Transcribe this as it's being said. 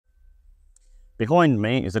Behind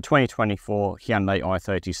me is the 2024 Hyundai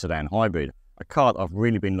i30 Sedan Hybrid, a car that I've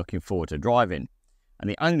really been looking forward to driving. And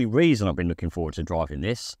the only reason I've been looking forward to driving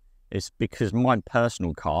this is because my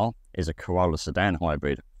personal car is a Corolla Sedan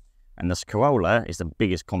Hybrid. And this Corolla is the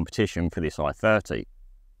biggest competition for this i30.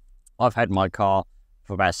 I've had my car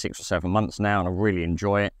for about 6 or 7 months now and I really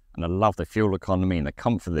enjoy it. And I love the fuel economy and the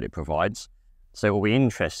comfort that it provides. So it will be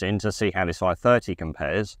interesting to see how this i30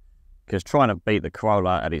 compares, because trying to beat the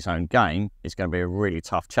Corolla at its own game is going to be a really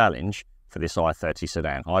tough challenge for this i30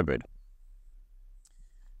 Sedan Hybrid.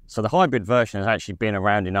 So the hybrid version has actually been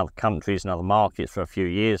around in other countries and other markets for a few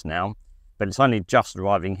years now, but it's only just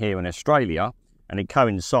arriving here in Australia, and it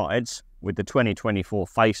coincides with the 2024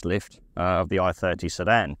 facelift of the i30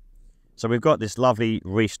 Sedan. So we've got this lovely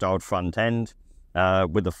restyled front end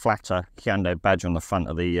with the flatter Hyundai badge on the front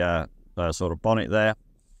of the sort of bonnet there.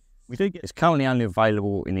 It's currently only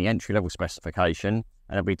available in the entry-level specification, and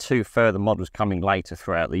there'll be 2 further models coming later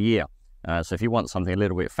throughout the year. So if you want something a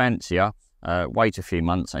little bit fancier, wait a few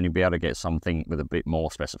months and you'll be able to get something with a bit more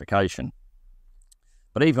specification.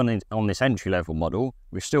 But even on this entry-level model,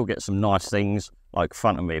 we still get some nice things like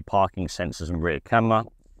front and rear parking sensors and rear camera.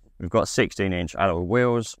 We've got 16-inch alloy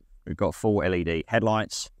wheels. We've got full LED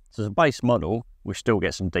headlights. So as a base model, we still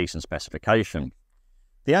get some decent specification.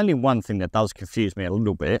 The only one thing that does confuse me a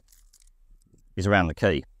little bit is around the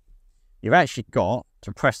key. You've actually got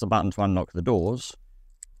to press the button to unlock the doors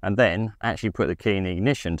and then actually put the key in the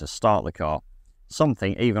ignition to start the car.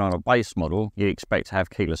 Something even on a base model you'd expect to have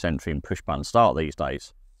keyless entry and push button start these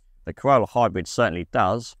days. The Corolla Hybrid certainly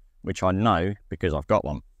does, which I know because I've got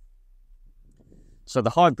one. So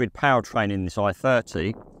the hybrid powertrain in this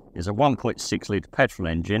i30 is a 1.6 litre petrol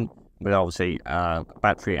engine with obviously a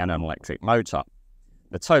battery and an electric motor.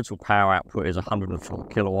 The total power output is 104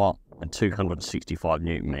 kilowatt and 265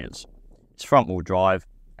 newton meters. It's front wheel drive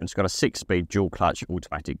and it's got a 6-speed dual clutch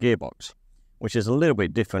automatic gearbox, which is a little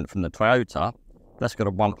bit different from the Toyota. That's got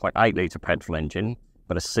a 1.8 litre petrol engine,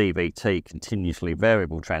 but a CVT, continuously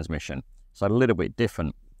variable transmission, so a little bit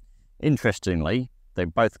different. Interestingly, they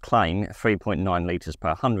both claim 3.9 litres per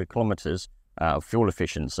 100 kilometres of fuel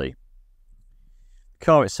efficiency. The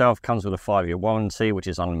car itself comes with a 5-year warranty, which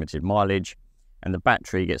is unlimited mileage, and the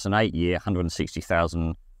battery gets an 8-year,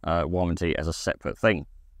 160,000 warranty as a separate thing.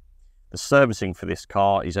 The servicing for this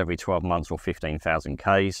car is every 12 months or 15,000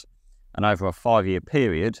 Ks, and over a 5-year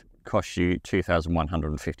period costs you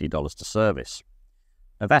 $2,150 to service.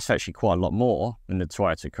 Now that's actually quite a lot more than the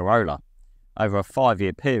Toyota Corolla. Over a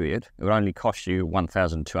 5-year period, it will only cost you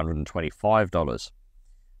 $1,225.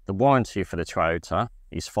 The warranty for the Toyota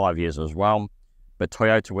is 5 years as well, but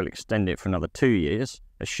Toyota will extend it for another 2 years,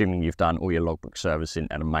 assuming you've done all your logbook servicing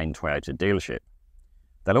at a main Toyota dealership.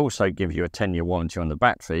 They'll also give you a 10-year warranty on the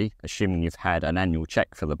battery, assuming you've had an annual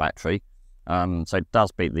check for the battery, so it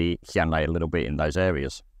does beat the Hyundai a little bit in those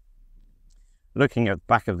areas. Looking at the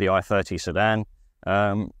back of the i30 Sedan,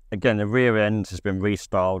 again, the rear end has been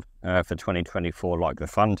restyled for 2024 like the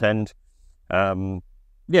front end.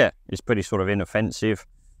 Yeah, it's pretty sort of inoffensive.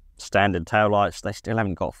 Standard taillights, they still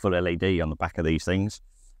haven't got full LED on the back of these things.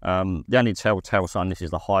 The only telltale sign this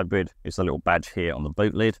is the hybrid is the little badge here on the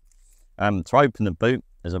boot lid. To open the boot,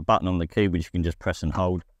 there's a button on the key which you can just press and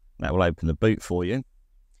hold. That will open the boot for you.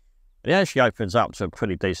 It actually opens up to a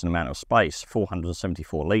pretty decent amount of space,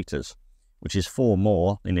 474 litres, which is 4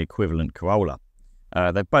 more than the equivalent Corolla.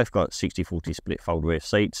 They've both got 60-40 split fold rear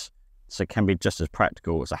seats, so it can be just as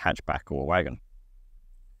practical as a hatchback or a wagon.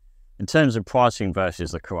 In terms of pricing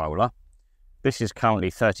versus the Corolla, this is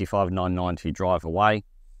currently $35,990 drive away.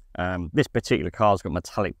 This particular car's got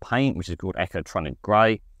metallic paint, which is called Ecotronic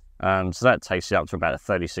Grey, so that takes it up to about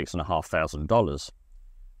 $36,500.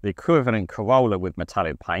 The equivalent Corolla with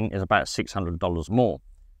metallic paint is about $600 more,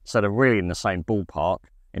 so they're really in the same ballpark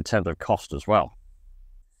in terms of cost as well.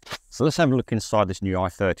 So let's have a look inside this new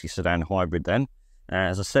i30 Sedan Hybrid then.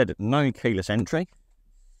 As I said, no keyless entry,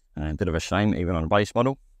 a bit of a shame even on a base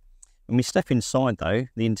model. When we step inside though,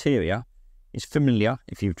 the interior is familiar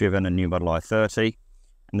if you've driven a new model i30,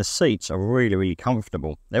 and the seats are really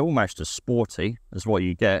comfortable. They're almost as sporty as what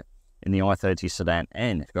you get in the i30 Sedan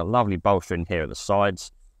N. It's got a lovely bolstering here at the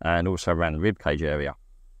sides and also around the ribcage area.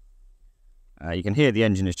 You can hear the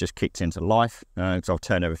engine has just kicked into life because I've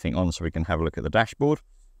turned everything on so we can have a look at the dashboard.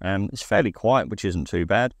 It's fairly quiet, which isn't too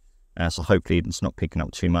bad, so hopefully it's not picking up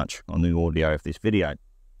too much on the audio of this video.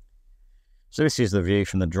 So this is the view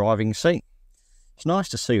from the driving seat. It's nice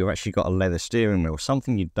to see we've actually got a leather steering wheel,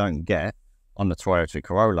 something you don't get on the Toyota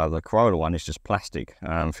Corolla. The Corolla one is just plastic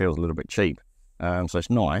and feels a little bit cheap. So it's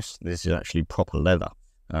nice. This is actually proper leather.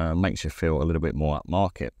 Makes you feel a little bit more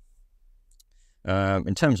upmarket.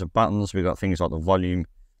 In terms of buttons, we've got things like the volume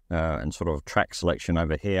and sort of track selection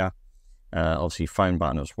over here. Obviously phone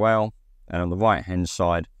button as well. And on the right hand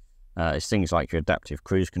side is things like your adaptive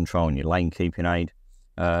cruise control and your lane keeping aid,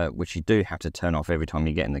 which you do have to turn off every time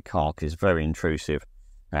you get in the car because it's very intrusive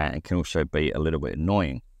and it can also be a little bit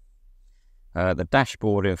annoying. The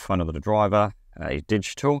dashboard in front of the driver is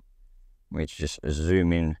digital, which just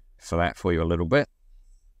zoom in for that for you a little bit.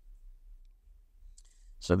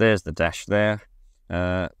 So there's the dash there.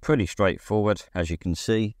 Pretty straightforward, as you can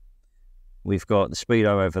see. We've got the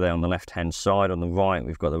speedo over there on the left-hand side. On the right,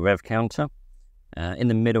 we've got the rev counter. In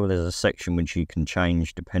the middle, there's a section which you can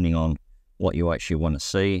change depending on what you actually want to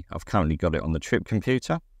see. I've currently got it on the trip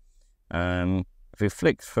computer. If we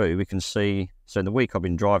flick through, we can see, so in the week I've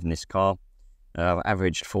been driving this car, I've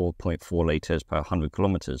averaged 4.4 litres per 100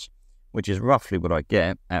 kilometres, which is roughly what I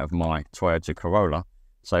get out of my Toyota Corolla.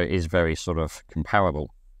 So it is very sort of comparable.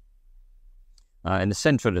 In the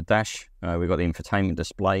centre of the dash, we've got the infotainment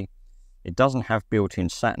display. It doesn't have built-in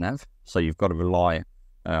sat-nav, so you've got to rely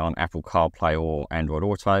on Apple CarPlay or Android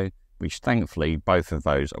Auto, which thankfully both of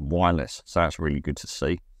those are wireless, so that's really good to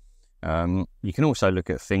see. You can also look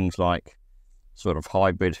at things like sort of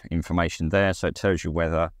hybrid information there, so it tells you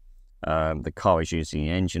whether the car is using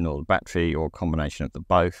the engine or the battery or a combination of the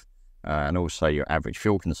both, and also your average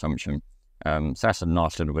fuel consumption. So that's a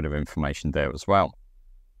nice little bit of information there as well.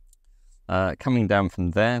 Coming down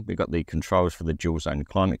from there, we've got the controls for the dual zone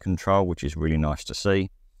climate control, which is really nice to see.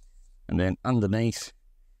 And then underneath,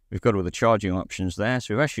 we've got all the charging options there.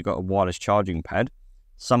 So we've actually got a wireless charging pad,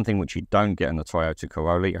 something which you don't get on the Toyota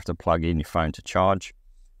Corolla. You have to plug in your phone to charge.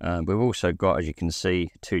 We've also got, as you can see,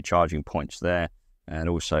 2 charging points there and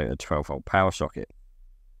also a 12-volt power socket.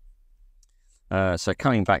 So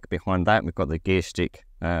coming back behind that, we've got the gear stick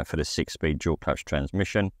for the 6-speed dual clutch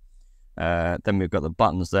transmission. Then we've got the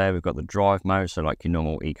buttons there. We've got the drive mode, so like your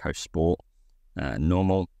normal Eco Sport,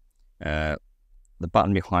 normal. The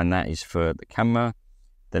button behind that is for the camera.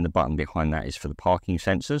 Then the button behind that is for the parking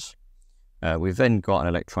sensors. We've then got an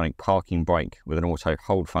electronic parking brake with an auto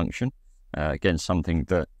hold function. Again, something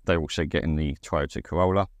that they also get in the Toyota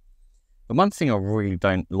Corolla. The one thing I really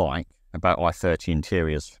don't like about i30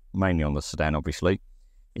 interiors, mainly on the sedan obviously,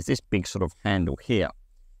 is this big sort of handle here.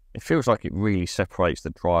 It feels like it really separates the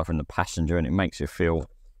driver and the passenger, and it makes it feel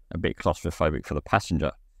a bit claustrophobic for the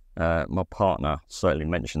passenger. My partner certainly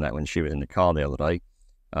mentioned that when she was in the car the other day,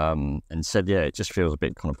 and said, yeah, it just feels a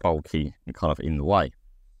bit kind of bulky and kind of in the way.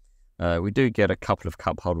 We do get a couple of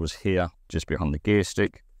cup holders here, just behind the gear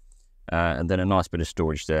stick, and then a nice bit of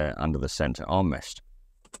storage there under the centre armrest.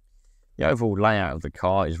 The overall layout of the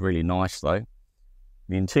car is really nice though.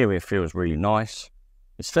 The interior feels really nice.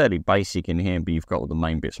 It's fairly basic in here, but you've got all the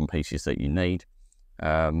main bits and pieces that you need.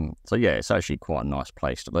 So yeah, it's actually quite a nice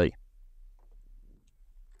place to be.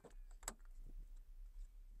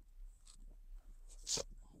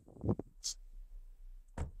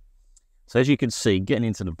 So as you can see, getting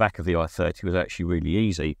into the back of the i30 was actually really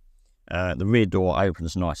easy. The rear door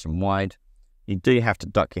opens nice and wide. You do have to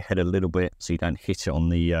duck your head a little bit so you don't hit it on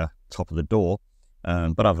the top of the door.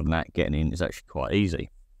 But other than that, getting in is actually quite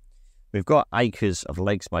easy. We've got acres of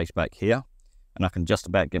leg space back here, and I can just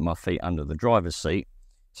about get my feet under the driver's seat.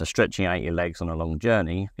 So stretching out your legs on a long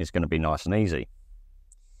journey is going to be nice and easy.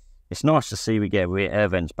 It's nice to see we get rear air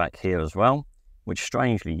vents back here as well, which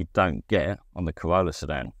strangely you don't get on the Corolla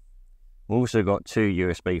sedan. We've also got 2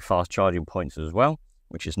 USB fast charging points as well,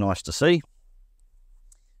 which is nice to see.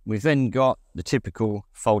 We've then got the typical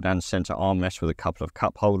fold-down centre armrest with a couple of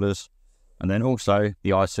cup holders, and then also the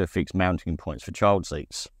ISOFIX mounting points for child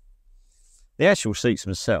seats. The actual seats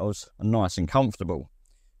themselves are nice and comfortable.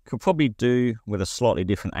 Could probably do with a slightly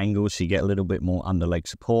different angle so you get a little bit more underleg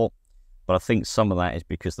support, but I think some of that is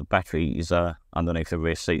because the battery is underneath the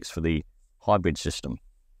rear seats for the hybrid system.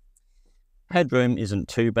 Headroom isn't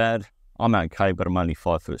too bad. I'm okay, but I'm only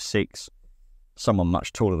 5'6". Someone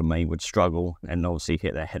much taller than me would struggle and obviously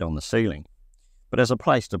hit their head on the ceiling. But as a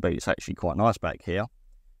place to be, it's actually quite nice back here.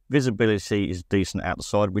 Visibility is decent out the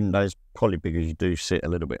side windows, probably because you do sit a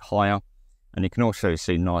little bit higher. And you can also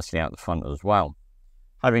see nicely out the front as well.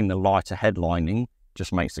 Having the lighter headlining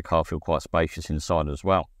just makes the car feel quite spacious inside as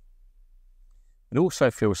well. It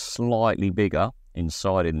also feels slightly bigger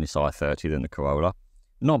inside in this i30 than the Corolla.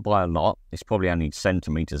 Not by a lot, it's probably only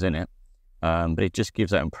centimetres in it, but it just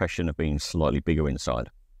gives that impression of being slightly bigger inside.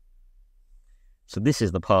 So this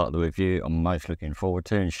is the part of the review I'm most looking forward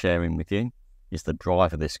to and sharing with you, is the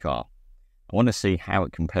drive of this car. I want to see how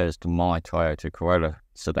it compares to my Toyota Corolla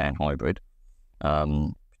Sedan Hybrid.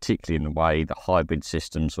 Particularly in the way the hybrid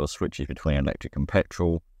system sort of switches between electric and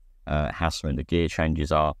petrol, how some of the gear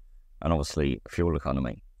changes are, and obviously fuel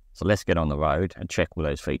economy. So let's get on the road and check all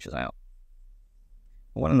those features out.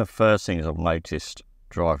 One of the first things I've noticed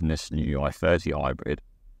driving this new i30 hybrid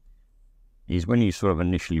is when you sort of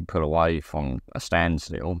initially pull away from a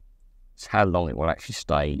standstill, it's how long it will actually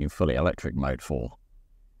stay in fully electric mode for.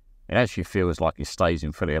 It actually feels like it stays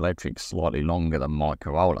in fully electric slightly longer than my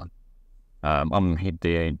Corolla. I'm here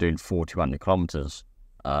doing 4,200 kilometers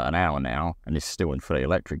an hour now, and it's still in fully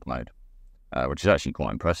electric mode, which is actually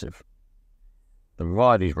quite impressive. The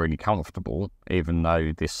ride is really comfortable, even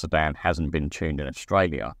though this sedan hasn't been tuned in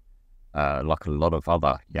Australia, like a lot of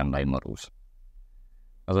other Hyundai models.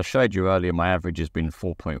 As I showed you earlier, my average has been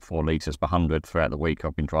 4.4 litres per 100 throughout the week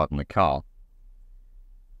I've been driving the car.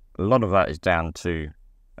 A lot of that is down to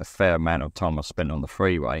a fair amount of time I've spent on the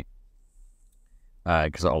freeway,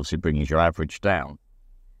 because it obviously brings your average down.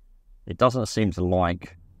 It doesn't seem to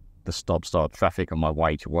like the stop-start traffic on my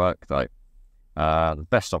way to work though. The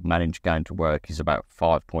best I've managed going to work is about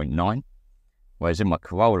 5.9, whereas in my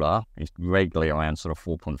Corolla, it's regularly around sort of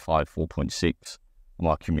 4.5, 4.6 on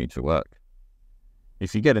my commute to work.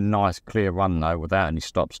 If you get a nice clear run though, without any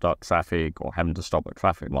stop-start traffic or having to stop at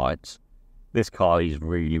traffic lights, this car is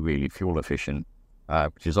really, really fuel efficient,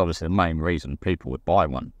 which is obviously the main reason people would buy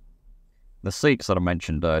one. The seats that I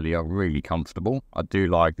mentioned earlier are really comfortable. I do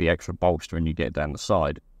like the extra bolster when you get down the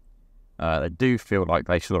side. They do feel like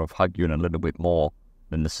they sort of hug you in a little bit more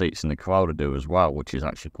than the seats in the Corolla do as well, which is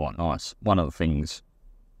actually quite nice. One of the things,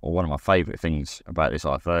 or one of my favourite things about this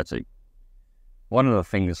i30, one of the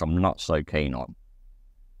things I'm not so keen on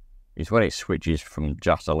is when it switches from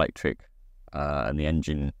just electric and the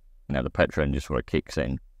engine, the petrol engine sort of kicks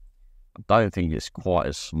in. I don't think it's quite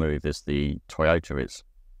as smooth as the Toyota is.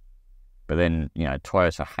 But then,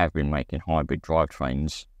 Toyota have been making hybrid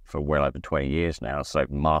drivetrains for well over 20 years now, so they've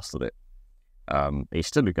mastered it. It's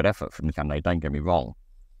still a good effort from Hyundai, don't get me wrong,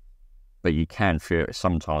 but you can feel it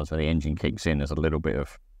sometimes when the engine kicks in. There's a little bit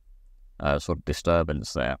of sort of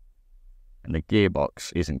disturbance there, and the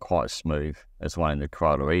gearbox isn't quite as smooth as one in the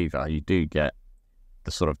Corolla either. You do get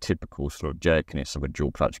the sort of typical sort of jerkiness of a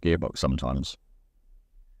dual clutch gearbox sometimes.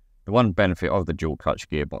 The one benefit of the dual clutch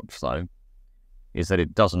gearbox though is that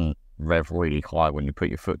it doesn't rev really high when you put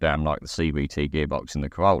your foot down like the CVT gearbox in the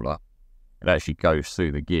Corolla. It actually goes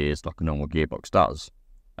through the gears like a normal gearbox does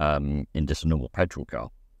in just a normal petrol car.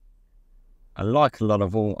 And like a lot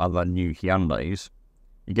of all other new Hyundais,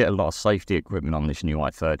 you get a lot of safety equipment on this new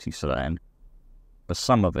i30 sedan, but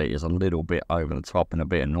some of it is a little bit over the top and a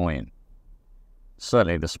bit annoying.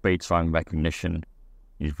 Certainly the speed sign recognition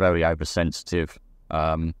is very oversensitive,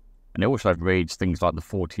 and it also reads things like the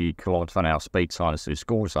 40 km/h speed signs through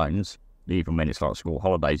school zones. Even when it's like school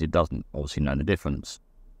holidays, it doesn't obviously know the difference.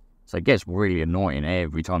 So it gets really annoying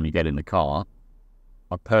every time you get in the car.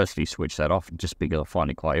 I personally switch that off just because I find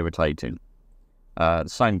it quite irritating. The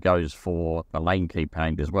same goes for the lane keep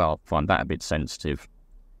hand as well. I find that a bit sensitive.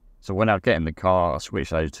 So when I get in the car, I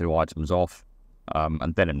switch those two items off,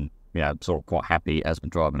 and then I'm sort of quite happy as I'm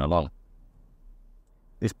driving along.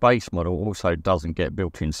 This base model also doesn't get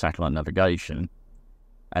built-in satellite navigation,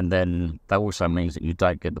 and then that also means that you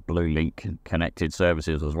don't get the BlueLink connected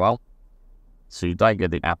services as well. So you don't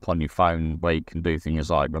get the app on your phone where you can do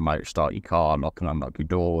things like remote start your car, lock and unlock your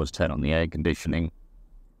doors, turn on the air conditioning,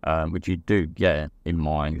 which you do get in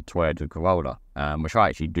my Toyota Corolla, which I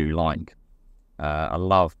actually do like. I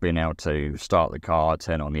love being able to start the car,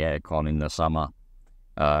 turn on the aircon in the summer,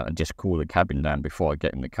 and just cool the cabin down before I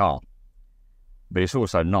get in the car. But it's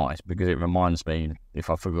also nice because it reminds me if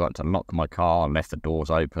I forgot to lock my car and left the doors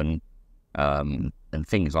open, and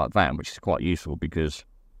things like that, which is quite useful because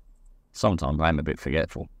sometimes I'm a bit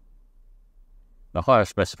forgetful. The higher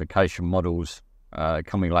specification models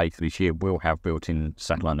coming later this year will have built-in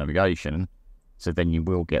satellite navigation, so then you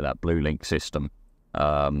will get that BlueLink system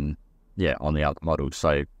on the other models.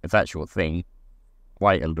 So if that's your thing,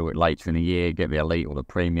 wait a little bit later in the year, get the Elite or the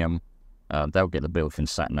Premium. They'll get the built-in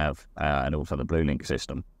sat-nav and also the BlueLink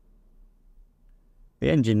system. The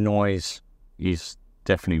engine noise is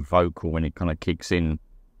definitely vocal when it kind of kicks in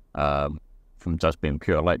from just being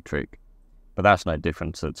pure electric, but that's no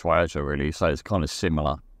different to the Toyota really, so it's kind of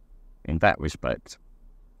similar in that respect.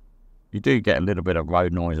 You do get a little bit of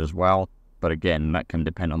road noise as well, but again, that can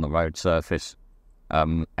depend on the road surface,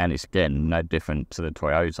 and it's again no different to the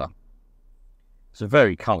Toyota. It's a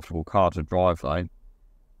very comfortable car to drive though,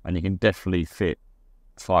 and you can definitely fit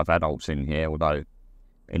 5 adults in here, although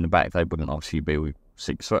in the back they wouldn't obviously be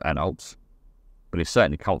 6-foot adults, but it's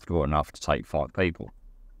certainly comfortable enough to take 5 people.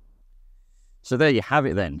 So there you have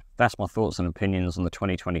it then. That's my thoughts and opinions on the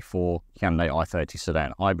 2024 Hyundai i30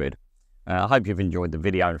 Sedan Hybrid. I hope you've enjoyed the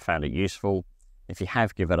video and found it useful. If you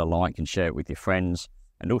have, give it a like and share it with your friends,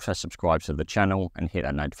 and also subscribe to the channel and hit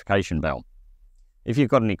that notification bell. If you've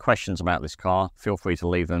got any questions about this car, feel free to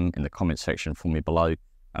leave them in the comment section for me below,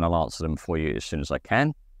 and I'll answer them for you as soon as I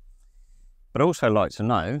can. But I'd also like to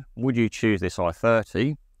know, would you choose this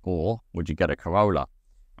i30 or would you get a Corolla?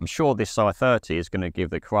 I'm sure this i30 is going to give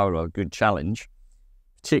the Corolla a good challenge,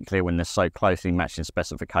 particularly when they're so closely matched in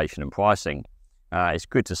specification and pricing. It's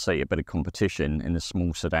good to see a bit of competition in the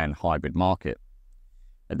small sedan hybrid market.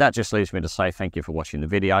 And that just leaves me to say thank you for watching the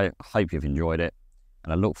video. I hope you've enjoyed it,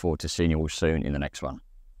 and I look forward to seeing you all soon in the next one.